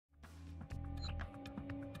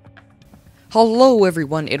Hello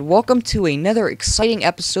everyone, and welcome to another exciting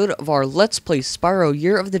episode of our Let's Play Spyro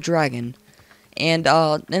Year of the Dragon. And,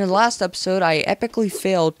 in the last episode, I epically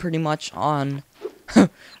failed pretty much on,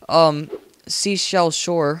 Seashell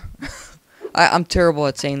Shore. I'm terrible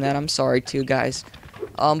at saying that, I'm sorry too, guys.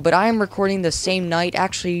 But I am recording the same night,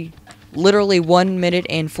 actually, literally 1 minute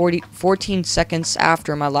and 14 seconds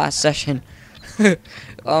after my last session.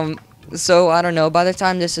 So, I don't know, by the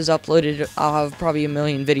time this is uploaded, I'll have probably a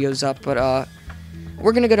million videos up, but,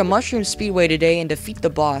 we're gonna go to Mushroom Speedway today and defeat the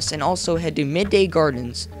boss, and also head to Midday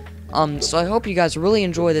Gardens. So I hope you guys really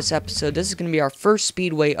enjoy this episode. This is gonna be our first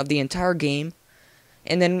Speedway of the entire game.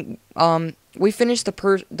 And then, we finished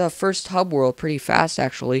the first hub world pretty fast,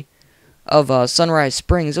 actually, of, Sunrise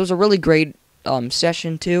Springs. It was a really great,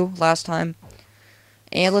 session, too, last time.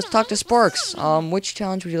 And let's talk to Sparks. Which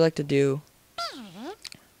challenge would you like to do?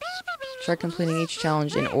 Try completing each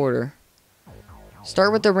challenge in order.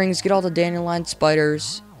 Start with the rings, get all the dandelion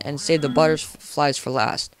spiders, and save the butterflies for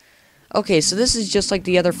last. Okay, so this is just like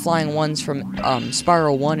the other flying ones from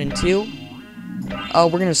Spyro 1 and 2. We're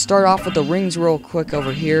going to start off with the rings real quick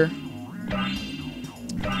over here.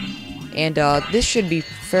 And this should be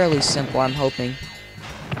fairly simple, I'm hoping.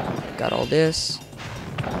 Got all this.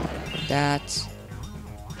 That.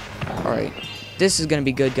 Alright. This is going to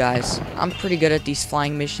be good, guys. I'm pretty good at these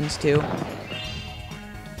flying missions, too.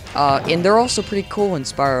 And they're also pretty cool in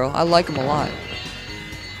Spyro. I like them a lot.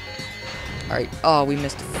 Alright. Oh, we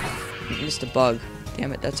missed a bug.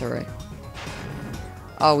 Damn it, that's alright.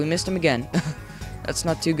 Oh, we missed him again. That's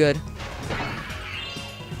not too good.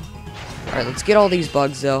 Alright, let's get all these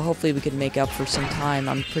bugs, though. Hopefully we can make up for some time,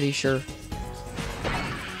 I'm pretty sure.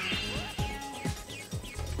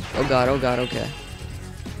 Oh god, okay.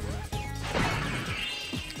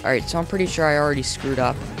 Alright, so I'm pretty sure I already screwed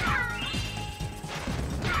up.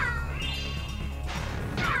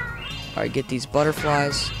 Alright, get these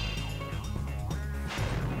butterflies.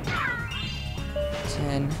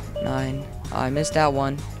 10, 9. Oh, I missed that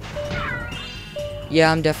one.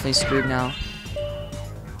 Yeah, I'm definitely screwed now.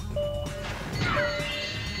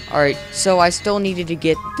 Alright, so I still needed to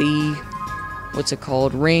get the... what's it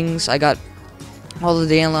called? Rings. I got all the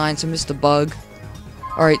dandelions. I missed a bug.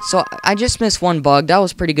 Alright, so I just missed one bug. That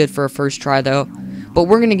was pretty good for a first try, though. But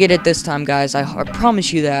we're gonna get it this time, guys. I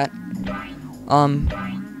promise you that.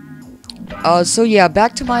 So yeah,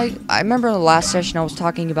 back to my... I remember in the last session I was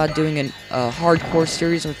talking about doing a hardcore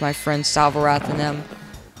series with my friends Salvarath and them.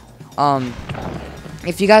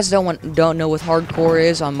 If you guys don't know what hardcore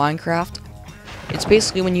is on Minecraft, it's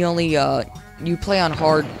basically when you only, you play on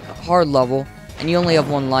hard level, and you only have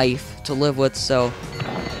one life to live with, so...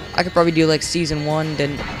 I could probably do like season 1,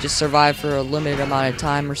 then just survive for a limited amount of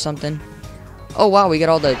time or something. Oh wow, we got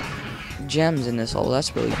all the gems in this hole.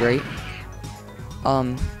 That's really great.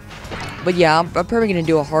 But yeah, I'm probably gonna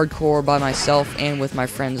do a hardcore by myself and with my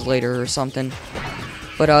friends later or something.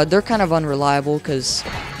 But they're kind of unreliable because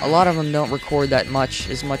a lot of them don't record that much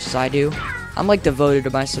as I do. I'm like devoted to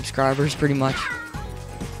my subscribers pretty much.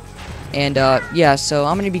 And yeah, so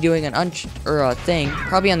I'm gonna be doing an thing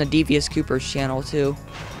probably on the Devious Cooper's channel too,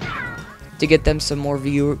 to get them some more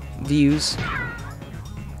views.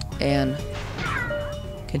 And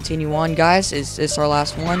continue on, guys. Is this our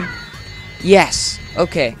last one? Yes.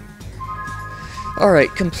 Okay. Alright,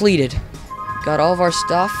 completed. Got all of our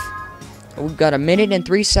stuff. We've got 1 minute and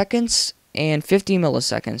 3 seconds and 50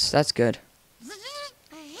 milliseconds. That's good.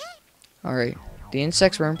 Alright. The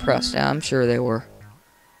insects were impressed. Yeah, I'm sure they were.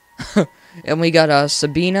 And we got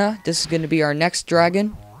Sabina. This is going to be our next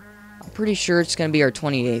dragon. I'm pretty sure it's going to be our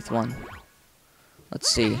 28th one. Let's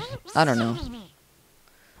see. I don't know.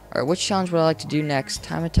 Alright, which challenge would I like to do next?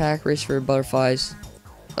 Time attack, race for butterflies.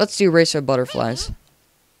 Let's do race for butterflies.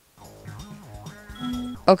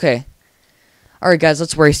 Okay. Alright, guys,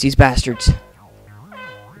 let's race these bastards.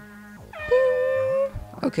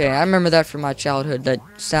 Okay, I remember that from my childhood, that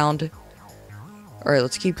sound. Alright,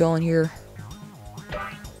 let's keep going here.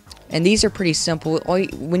 And these are pretty simple.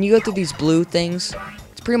 When you go through these blue things,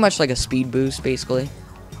 it's pretty much like a speed boost, basically.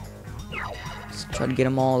 Let's try to get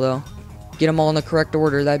them all, though. Get them all in the correct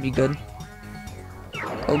order, that'd be good.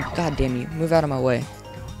 Oh, god damn you. Move out of my way.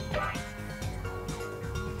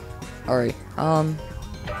 Alright,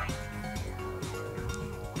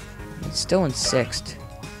 it's still in 6th.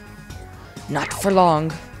 Not for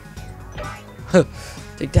long.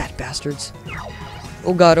 Take that, bastards.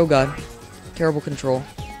 Oh god, oh god. Terrible control.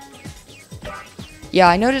 Yeah,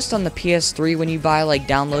 I noticed on the PS3 when you buy, like,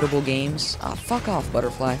 downloadable games... Ah, fuck off,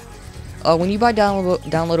 butterfly. When you buy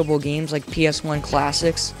downloadable games like PS1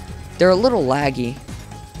 Classics, they're a little laggy.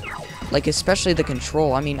 Like, especially the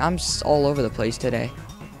control. I mean, I'm all over the place today.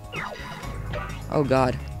 Oh,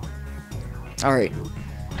 God. Alright.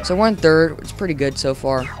 So we're in third. It's pretty good so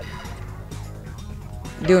far.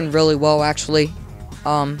 Doing really well, actually.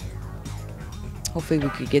 Hopefully we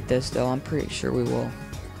could get this, though. I'm pretty sure we will.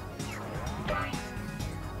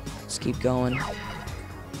 Let's keep going.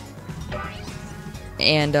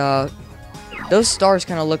 And, those stars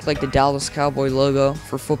kind of look like the Dallas Cowboy logo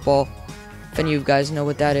for football. If any of you guys know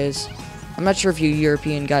what that is. I'm not sure if you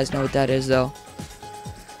European guys know what that is, though.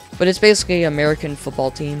 But it's basically an American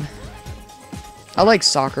football team. I like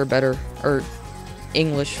soccer better. Or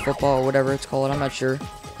English football, or whatever it's called. I'm not sure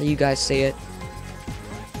how you guys say it.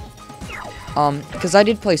 Because I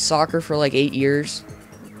did play soccer for like 8 years.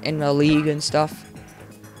 In the league and stuff.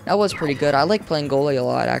 That was pretty good. I like playing goalie a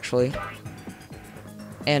lot, actually.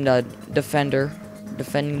 And defender.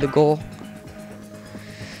 Defending the goal.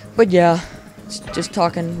 But yeah. Just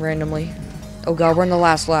talking randomly. Oh god, we're in the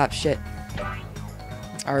last lap. Shit.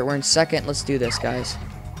 Alright, we're in second. Let's do this, guys.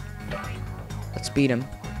 Let's beat him.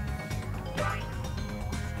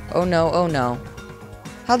 Oh no, oh no.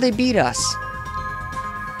 How'd they beat us?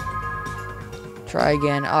 Try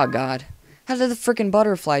again. Oh god. How did the freaking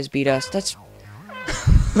butterflies beat us? That's...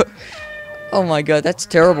 Oh my god, that's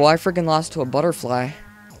terrible. I freaking lost to a butterfly.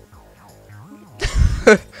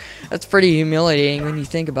 That's pretty humiliating when you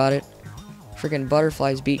think about it. Freaking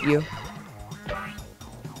butterflies beat you.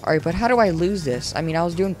 Alright, but how do I lose this? I mean, I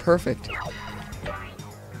was doing perfect.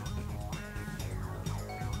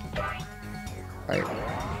 Alright.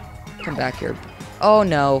 Come back here. Oh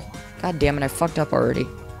no. God damn it, I fucked up already.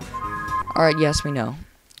 Alright, yes, we know.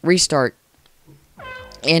 Restart.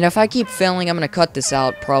 And if I keep failing, I'm gonna cut this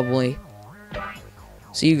out, probably.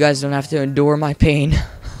 So you guys don't have to endure my pain.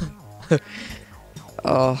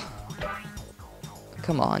 Oh.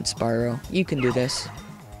 Come on, Spyro. You can do this.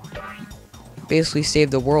 Basically save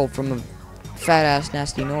the world from a fat-ass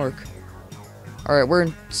nasty Nork. Alright, we're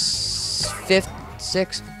in 5th,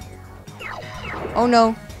 6th. Oh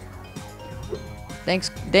no.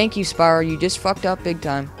 Thank you, Spyro. You just fucked up big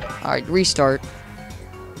time. Alright, restart.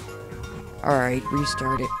 Alright,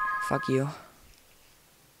 restart it. Fuck you.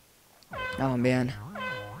 Oh, man.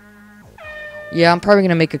 Yeah, I'm probably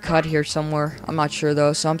gonna make a cut here somewhere. I'm not sure,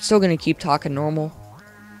 though, so I'm still gonna keep talking normal.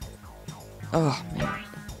 Oh, man.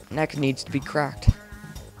 Neck needs to be cracked.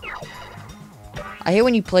 I hate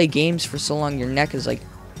when you play games for so long, your neck is, like,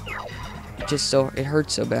 just so... It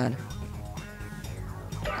hurts so bad.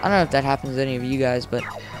 I don't know if that happens to any of you guys, but...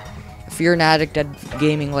 If you're an addict at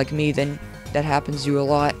gaming like me, then that happens to you a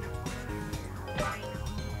lot.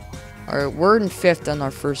 Alright, we're in 5th on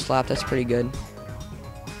our first lap. That's pretty good.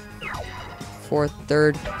 4th,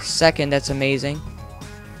 3rd, 2nd. That's amazing.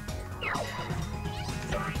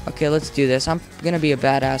 Okay, let's do this. I'm gonna be a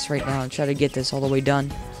badass right now and try to get this all the way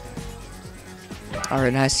done.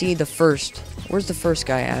 Alright, now I see the first. Where's the first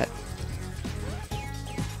guy at?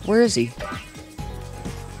 Where is he?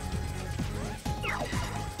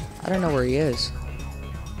 I don't know where he is.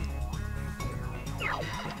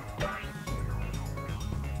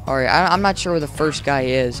 Alright, I'm not sure where the first guy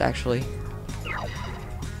is, actually.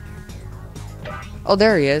 Oh,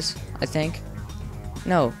 there he is, I think.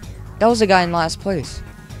 No, that was the guy in last place.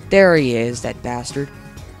 There he is, that bastard.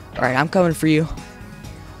 Alright, I'm coming for you.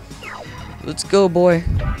 Let's go, boy.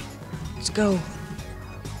 Let's go.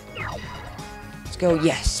 Let's go.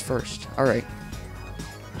 Yes, first. Alright.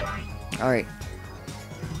 Alright.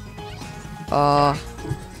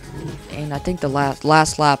 And I think the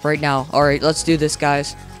last lap right now. Alright, let's do this,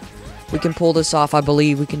 guys. We can pull this off. I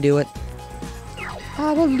believe we can do it.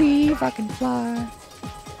 I believe I can fly.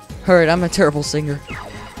 Alright, I'm a terrible singer.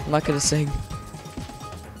 I'm not gonna sing.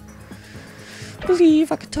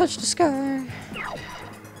 Believe I can touch the sky.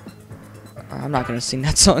 I'm not gonna sing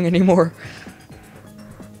that song anymore.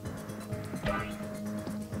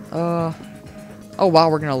 Oh wow,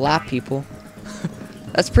 we're gonna lap people.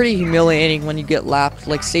 That's pretty humiliating when you get lapped.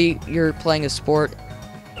 Like, say you're playing a sport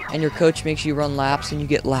and your coach makes you run laps and you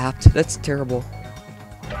get lapped. That's terrible.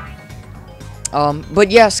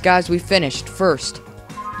 But yes, guys, we finished first.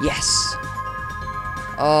 Yes.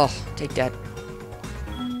 Oh, take that.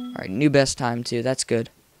 Alright, new best time, too. That's good.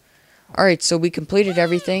 Alright, so we completed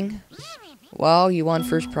everything. Wow, you won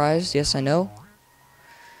first prize. Yes, I know.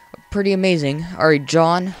 Pretty amazing. Alright,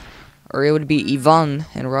 John. Or it would be Ivan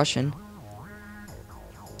in Russian.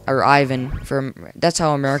 Or Ivan. That's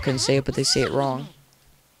how Americans say it, but they say it wrong.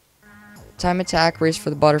 Time attack, race for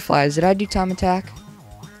the butterflies. Did I do time attack?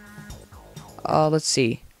 Let's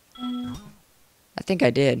see. I think I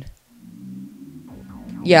did.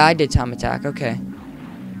 Yeah, I did time attack. Okay.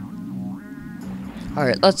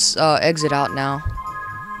 Alright, let's exit out now.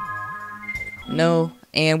 No.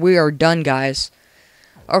 And we are done, guys.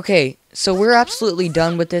 Okay, so we're absolutely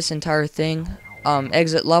done with this entire thing.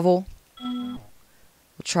 Exit level. We'll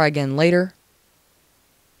try again later,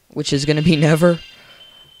 which is gonna be never.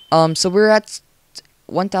 So we're at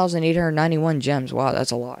 1,891 gems. Wow,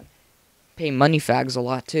 that's a lot. Pay money fags a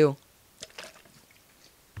lot too.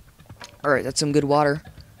 Alright, that's some good water.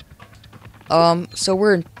 So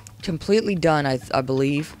we're completely done, I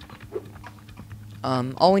believe.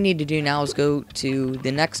 All we need to do now is go to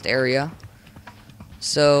the next area.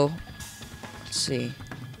 So, let's see.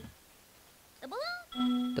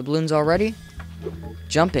 The balloon's all ready?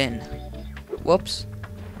 Jump in. Whoops.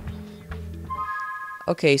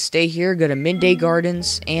 Okay, stay here, go to Midday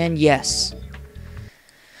Gardens, and yes.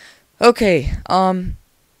 Okay,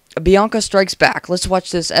 Bianca Strikes Back. Let's watch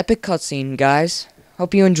this epic cutscene, guys.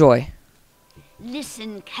 Hope you enjoy.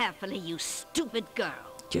 Listen carefully, you stupid girl.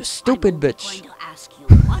 You stupid bitch. I'm going to ask you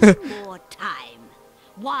one more time.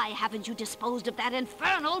 Why haven't you disposed of that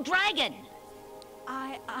infernal dragon?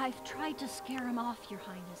 I've tried to scare him off, Your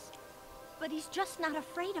Highness. But he's just not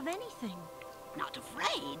afraid of anything. Not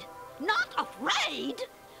afraid? Not afraid?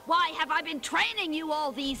 Why have I been training you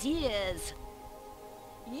all these years?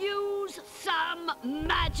 Use some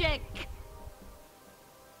magic.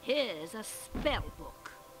 Here's a spell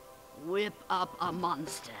book. Whip up a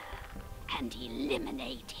monster and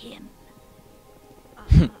eliminate him.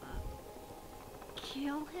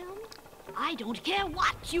 Kill him? I don't care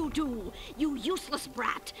what you do, you useless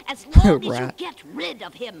brat, as long as you get rid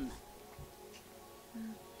of him.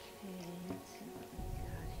 Okay, let's see what we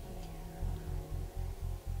got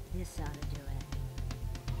here. This ought to do it.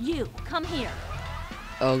 You, come here.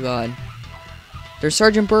 Oh god. There's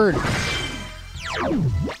Sergeant Bird.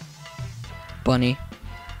 Bunny.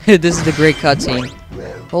 This is the great cutscene.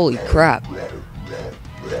 Holy crap.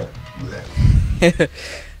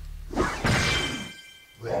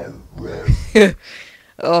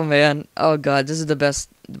 Oh man. Oh god, this is the best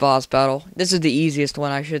boss battle. This is the easiest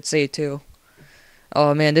one, I should say, too.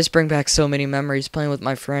 Oh man, this brings back so many memories playing with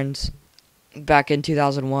my friends back in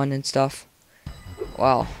 2001 and stuff.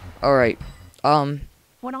 Wow. Alright.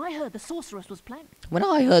 When I heard the sorceress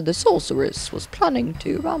was planning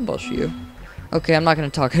to ambush you. Okay, I'm not gonna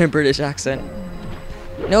talk in a British accent.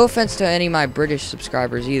 No offense to any of my British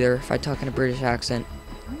subscribers either, if I talk in a British accent.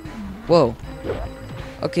 Whoa.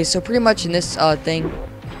 Okay, so pretty much in this thing,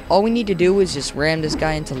 all we need to do is just ram this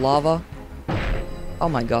guy into lava. Oh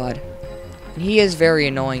my god. And he is very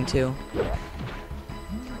annoying too.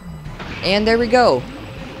 And there we go.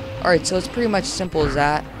 Alright, so it's pretty much simple as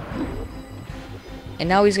that. And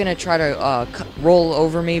now he's gonna try to roll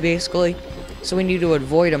over me, basically. So we need to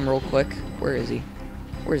avoid him real quick. Where is he?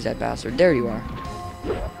 Where's that bastard? There you are.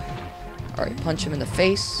 Alright, punch him in the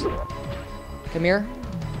face. Come here.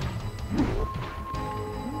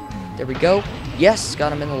 There we go. Yes,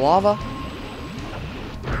 got him in the lava.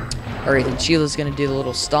 Alright, then Sheila's gonna do the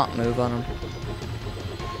little stomp move on him.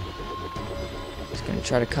 He's gonna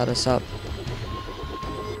try to cut us up.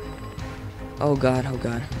 Oh god, oh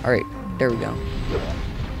god. Alright, there we go.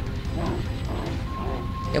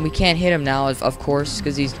 And we can't hit him now, of course,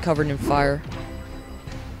 because he's covered in fire.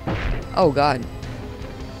 Oh god.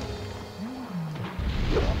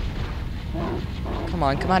 Come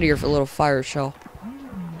on, come out of here for a little fire shell.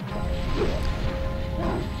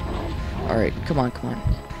 Alright, come on, come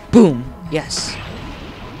on. Boom! Yes!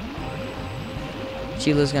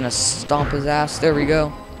 Sheila's gonna stomp his ass. There we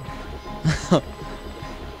go.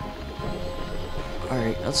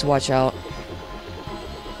 Alright, let's watch out.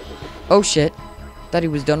 Oh shit. Thought he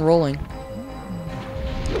was done rolling.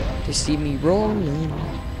 To see me rolling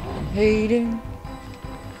and hating.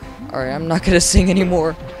 Alright, I'm not gonna sing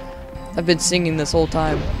anymore. I've been singing this whole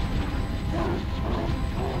time.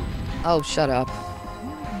 Oh, shut up.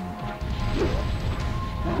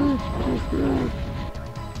 You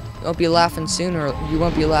won't be laughing sooner. You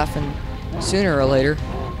won't be laughing sooner or later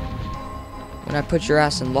when I put your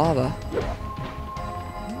ass in lava.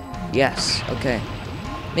 Yes. Okay.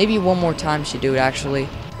 Maybe one more time should do it. Actually.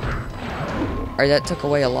 Alright, that took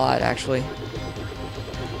away a lot. Actually.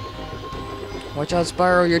 Watch out,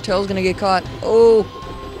 Spyro. Your tail's gonna get caught. Oh.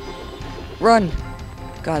 Run.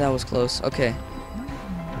 God, that was close. Okay.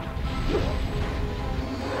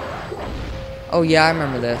 Oh yeah, I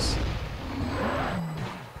remember this.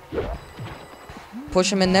 Push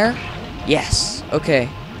him in there? Yes. Okay.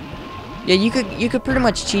 Yeah, you could pretty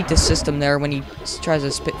much cheat the system there when he tries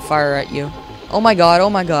to spit fire at you. Oh my god,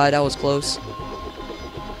 that was close.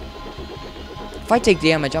 If I take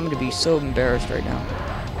damage, I'm gonna be so embarrassed right now.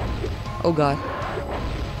 Oh god.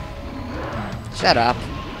 Shut up.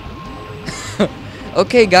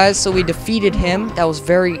 Okay, guys, so we defeated him. That was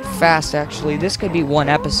very fast, actually. This could be one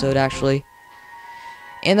episode, actually.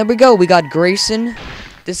 And there we go. We got Grayson.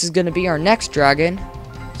 This is going to be our next dragon.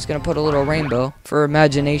 Just going to put a little rainbow for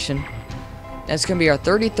imagination. That's going to be our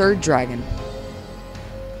 33rd dragon.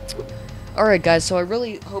 Alright, guys, so I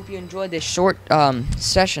really hope you enjoyed this short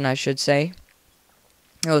session, I should say.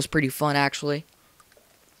 It was pretty fun, actually.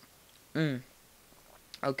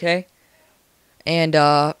 Okay.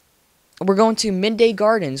 And, we're going to Midday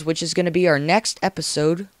Gardens, which is going to be our next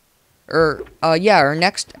episode. Our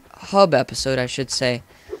next hub episode, I should say.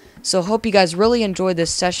 So, hope you guys really enjoyed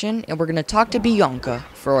this session, and we're going to talk to Bianca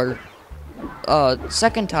for our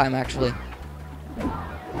second time, actually.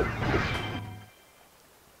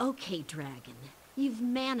 Okay, Dragon. You've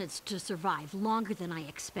managed to survive longer than I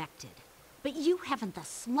expected. But you haven't the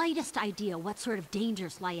slightest idea what sort of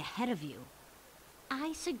dangers lie ahead of you.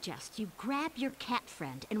 I suggest you grab your cat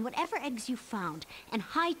friend and whatever eggs you found and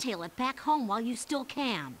hightail it back home while you still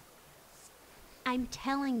can. I'm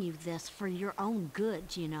telling you this for your own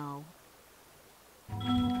good, you know.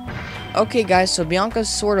 Okay, guys, so Bianca's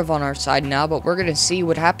sort of on our side now, but we're going to see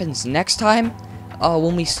what happens next time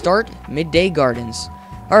when we start Midday Gardens.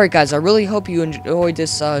 Alright, guys, I really hope you enjoyed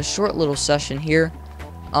this short little session here.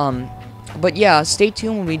 But yeah, stay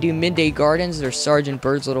tuned when we do Midday Gardens. There's Sergeant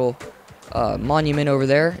Bird's little monument over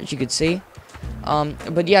there, as you can see.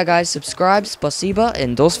 But yeah, guys, subscribe, spasiba,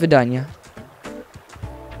 and do svidanya.